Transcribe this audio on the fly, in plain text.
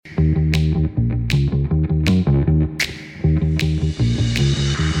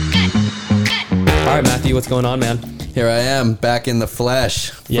right, Matthew, what's going on, man? Here I am, back in the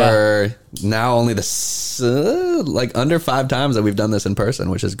flesh for now only the under 5 times that we've done this in person,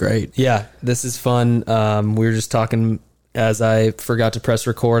 which is great. Yeah, this is fun. We were just talking as I forgot to press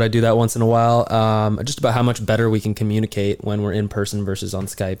record. I do that once in a while. Just about how much better we can communicate when we're in person versus on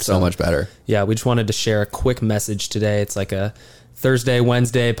Skype. So much better. Yeah, we just wanted to share a quick message today. It's like a Thursday,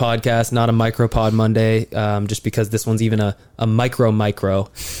 Wednesday podcast, not a micropod Monday, just because this one's even a micro,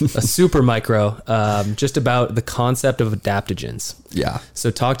 a super micro, just about the concept of adaptogens. Yeah.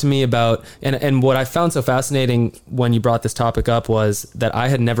 So talk to me about, and what I found so fascinating when you brought this topic up was that I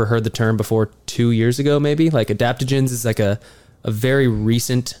had never heard the term before 2 years ago, maybe. Like adaptogens is like a very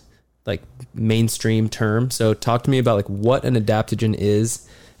recent, like mainstream term. So talk to me about like what an adaptogen is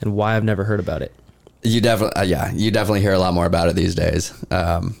and why I've never heard about it. You definitely hear a lot more about it these days,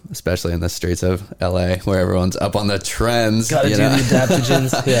 especially in the streets of LA where everyone's up on the trends. Gotta do the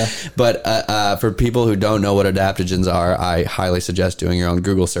adaptogens. Yeah. But for people who don't know what adaptogens are, I highly suggest doing your own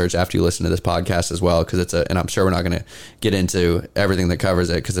Google search after you listen to this podcast as well, because and I'm sure we're not going to get into everything that covers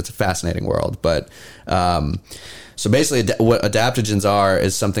it because it's a fascinating world. But so basically what adaptogens are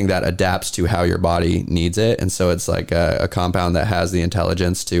is something that adapts to how your body needs it. And so it's like a compound that has the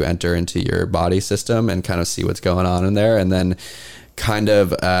intelligence to enter into your body system and kind of see what's going on in there, and then kind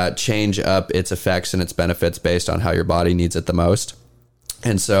of change up its effects and its benefits based on how your body needs it the most.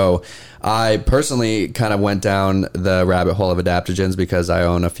 And so I personally kind of went down the rabbit hole of adaptogens because I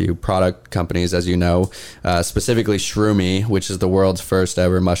own a few product companies, as you know, specifically Shroomy, which is the world's first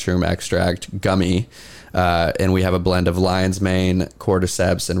ever mushroom extract gummy. And we have a blend of lion's mane,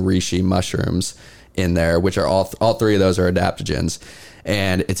 cordyceps, and reishi mushrooms in there, which are all three of those are adaptogens.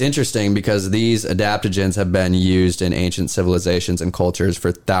 And it's interesting because these adaptogens have been used in ancient civilizations and cultures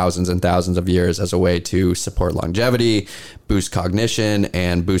for thousands and thousands of years as a way to support longevity, boost cognition,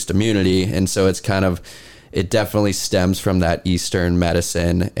 and boost immunity. And so it definitely stems from that Eastern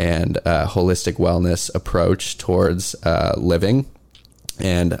medicine and holistic wellness approach towards living.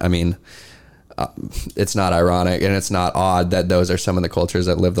 And I mean, it's not ironic and it's not odd that those are some of the cultures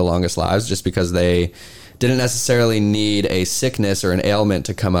that live the longest lives, just because they didn't necessarily need a sickness or an ailment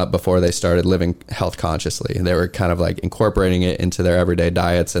to come up before they started living health consciously. They were kind of like incorporating it into their everyday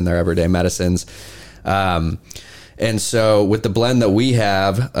diets and their everyday medicines. And so with the blend that we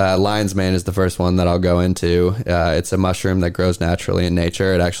have, lion's mane is the first one that I'll go into. It's a mushroom that grows naturally in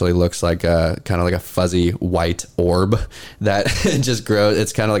nature. It actually looks like kind of like a fuzzy white orb that just grows.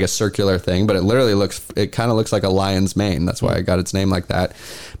 It's kind of like a circular thing, but it kind of looks like a lion's mane. That's why I got its name like that.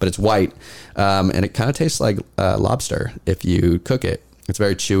 But it's white. And it kind of tastes like lobster if you cook it. It's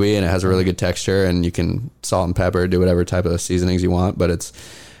very chewy and it has a really good texture, and you can salt and pepper, do whatever type of seasonings you want, but it's,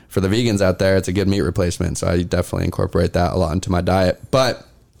 for the vegans out there, it's a good meat replacement. So I definitely incorporate that a lot into my diet. But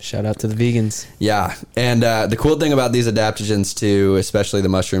shout out to the vegans. Yeah. And the cool thing about these adaptogens too, especially the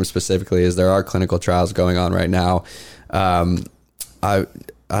mushrooms specifically, is there are clinical trials going on right now. I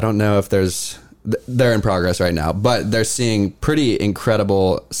don't know if they're in progress right now, but they're seeing pretty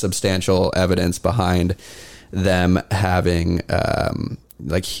incredible, substantial evidence behind them having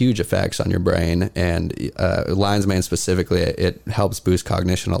like huge effects on your brain. And lion's mane specifically, it helps boost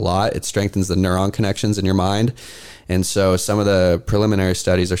cognition a lot. It strengthens the neuron connections in your mind. And so some of the preliminary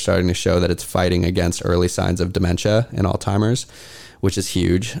studies are starting to show that it's fighting against early signs of dementia and Alzheimer's, which is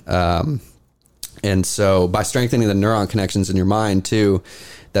huge. And so by strengthening the neuron connections in your mind too,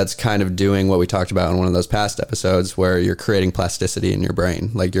 that's kind of doing what we talked about in one of those past episodes, where you're creating plasticity in your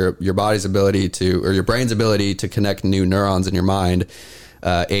brain. Like your body's ability or your brain's ability to connect new neurons in your mind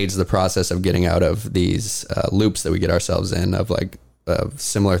aids the process of getting out of these loops that we get ourselves in of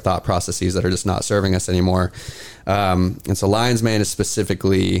similar thought processes that are just not serving us anymore. And so lion's mane is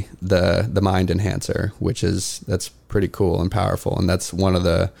specifically the mind enhancer, that's pretty cool and powerful. And that's one of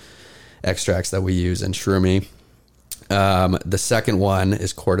the extracts that we use in Shroomy. The second one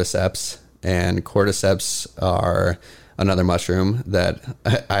is cordyceps, and cordyceps are another mushroom that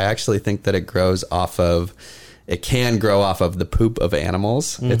I actually think that it can grow off of the poop of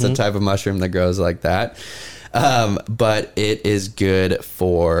animals. Mm-hmm. It's a type of mushroom that grows like that. But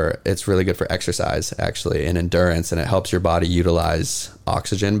it's really good for exercise actually, and endurance, and it helps your body utilize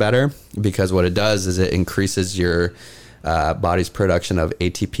oxygen better, because what it does is it increases your body's production of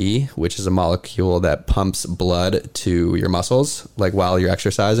ATP, which is a molecule that pumps blood to your muscles like while you're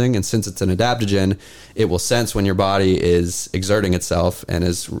exercising. And since it's an adaptogen, it will sense when your body is exerting itself and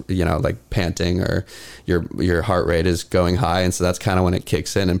is, like panting, or your heart rate is going high. And so that's kind of when it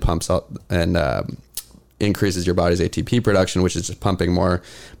kicks in and pumps up and increases your body's ATP production, which is just pumping more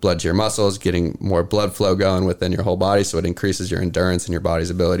blood to your muscles, getting more blood flow going within your whole body. So it increases your endurance and your body's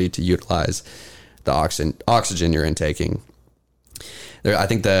ability to utilize the oxygen you're intaking. There, I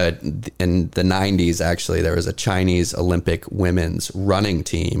think in the 90s, actually, there was a Chinese Olympic women's running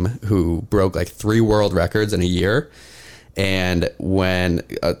team who broke like 3 world records in a year. And when,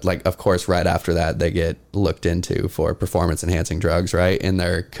 of course, right after that, they get looked into for performance enhancing drugs, right? And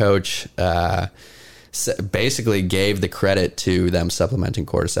their coach basically gave the credit to them supplementing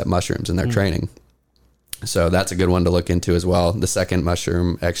cordyceps mushrooms in their training. So that's a good one to look into as well. The second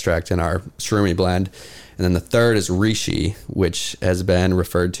mushroom extract in our Shroomy blend. And then the third is reishi, which has been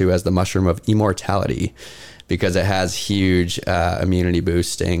referred to as the mushroom of immortality because it has huge immunity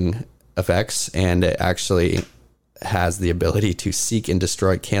boosting effects, and it actually has the ability to seek and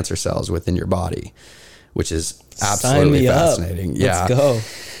destroy cancer cells within your body, which is absolutely fascinating. Let's go.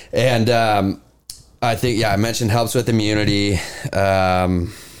 And I think, I mentioned helps with immunity.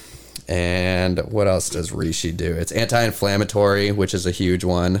 And what else does reishi do? It's anti-inflammatory, which is a huge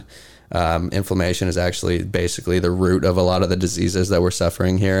one. Inflammation is actually basically the root of a lot of the diseases that we're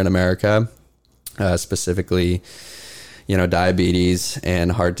suffering here in America, specifically, diabetes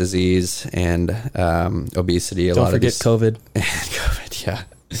and heart disease and obesity. Don't forget COVID. COVID, yeah.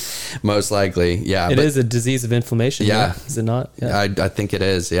 Most likely, yeah. It is a disease of inflammation. Yeah. Is it not? Yeah. I think it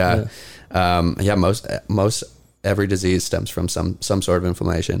is, yeah. Most every disease stems from some sort of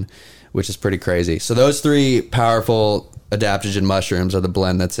inflammation, which is pretty crazy. So those 3 powerful adaptogen mushrooms are the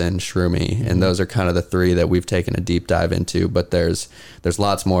blend that's in Shroomy, and those are kind of the 3 that we've taken a deep dive into, but there's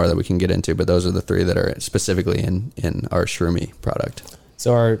lots more that we can get into, but those are the 3 that are specifically in our Shroomy product.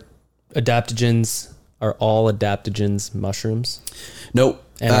 So are all adaptogens mushrooms? Nope.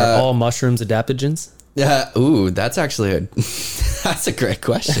 And are all mushrooms adaptogens? That's actually that's a great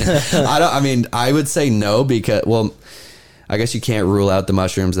question. I would say no, because, well, I guess you can't rule out the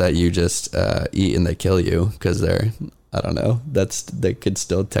mushrooms that you just eat and they kill you, because they're, I don't know, they could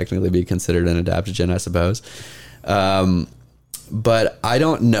still technically be considered an adaptogen, I suppose. But I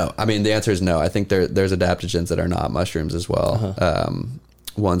don't know. I mean, the answer is no. I think there's adaptogens that are not mushrooms as well. Uh-huh.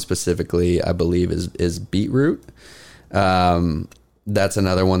 One specifically, I believe, is beetroot. That's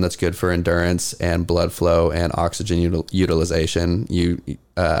another one that's good for endurance and blood flow and oxygen utilization.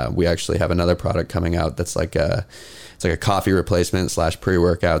 We actually have another product coming out that's like it's like a coffee replacement /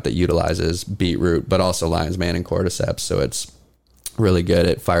 pre-workout that utilizes beetroot, but also lion's mane and cordyceps. So it's really good.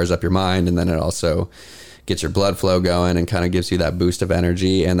 It fires up your mind, and then it also gets your blood flow going and kind of gives you that boost of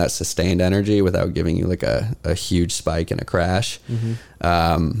energy and that sustained energy without giving you like a huge spike and a crash.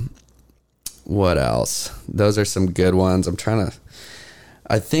 Mm-hmm. What else? Those are some good ones.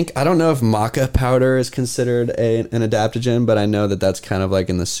 I don't know if maca powder is considered an adaptogen, but I know that's kind of like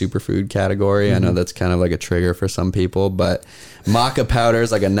in the superfood category. Mm-hmm. I know that's kind of like a trigger for some people, but maca powder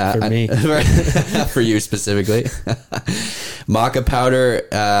is like for me. For you specifically. Maca powder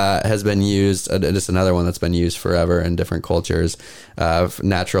has been used, just another one that's been used forever in different cultures,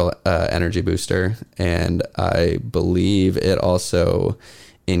 natural energy booster. And I believe it also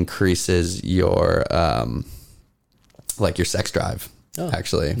increases your your sex drive. Oh,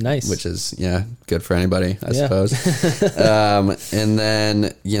 actually, nice. Which is good for anybody, I suppose. And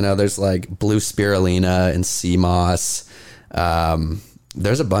then there's like blue spirulina and sea moss.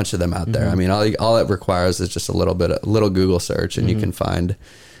 There's a bunch of them out there. Mm-hmm. I mean, all it requires is just a little Google search, and you can find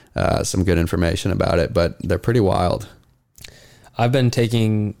some good information about it. But they're pretty wild. I've been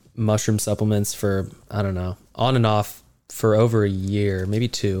taking mushroom supplements for, I don't know, on and off for over a year, maybe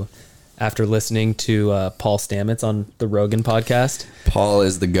 2. After listening to Paul Stamets on the Rogan podcast. Paul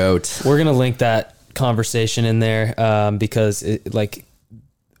is the GOAT. We're going to link that conversation in there because it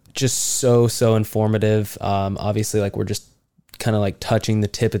just so informative. Obviously, we're just kind of touching the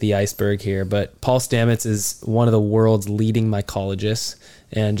tip of the iceberg here, but Paul Stamets is one of the world's leading mycologists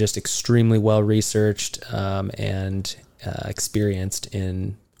and just extremely well researched and experienced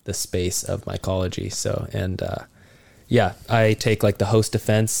in the space of mycology. So, I take the Host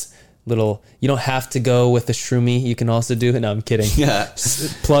Defense little, you don't have to go with the Shroomy. You can also do it. No, I'm kidding. Yeah.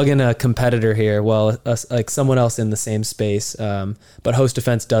 Plug in a competitor here. Well, someone else in the same space. But Host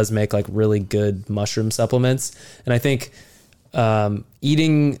Defense does make really good mushroom supplements. And I think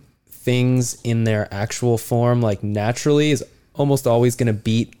eating things in their actual form, naturally, is almost always going to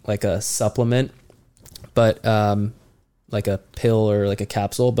beat a supplement, but like a pill or a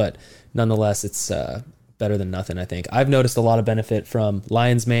capsule. But nonetheless, it's better than nothing, I think. I've noticed a lot of benefit from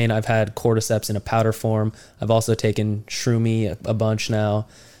lion's mane. I've had cordyceps in a powder form. I've also taken Shroomy a bunch now.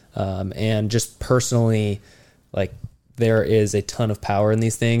 And just personally, there is a ton of power in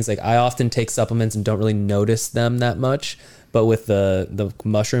these things. I often take supplements and don't really notice them that much, but with the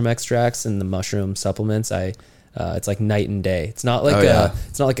mushroom extracts and the mushroom supplements, I it's like night and day. It's not like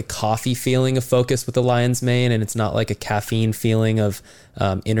it's not like a coffee feeling of focus with the lion's mane, and it's not like a caffeine feeling of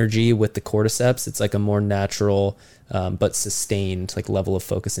energy with the cordyceps. It's like a more natural but sustained like level of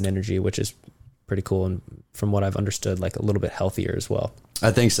focus and energy, which is pretty cool. And from what I've understood, like a little bit healthier as well. I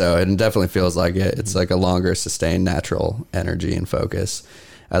think so. It definitely feels like it. It's like a longer sustained natural energy and focus,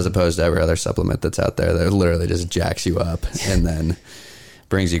 as opposed to every other supplement that's out there that literally just jacks you up and then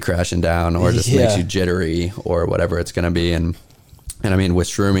brings you crashing down or just makes you jittery or whatever it's going to be. And I mean, with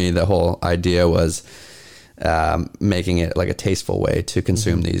Shroomy, the whole idea was making it like a tasteful way to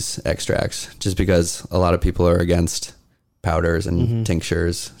consume these extracts, just because a lot of people are against powders and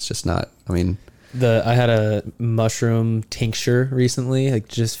tinctures. It's just not, I mean... I had a mushroom tincture recently, like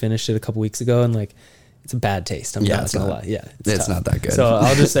just finished it a couple weeks ago, and like it's a bad taste. I'm not gonna lie. Yeah, it's not that good. So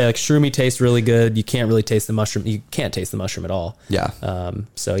I'll just say like Shroomy tastes really good. You can't really taste the mushroom. You can't taste the mushroom at all. Yeah.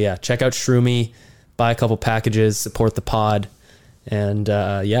 So yeah, check out Shroomy, buy a couple packages, support the pod. And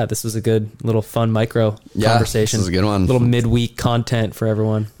this was a good little fun micro conversation. This is a good one. Little midweek content for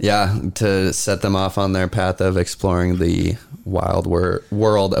everyone. Yeah, to set them off on their path of exploring the wild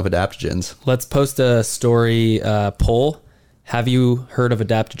world of adaptogens. Let's post a story poll. Have you heard of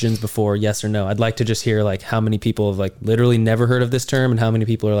adaptogens before? Yes or no? I'd like to just hear like how many people have like literally never heard of this term and how many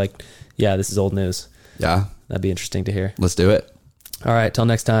people are like, yeah, this is old news. Yeah. That'd be interesting to hear. Let's do it. All right. Till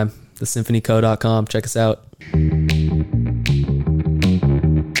next time, thesymphonyco.com. Check us out.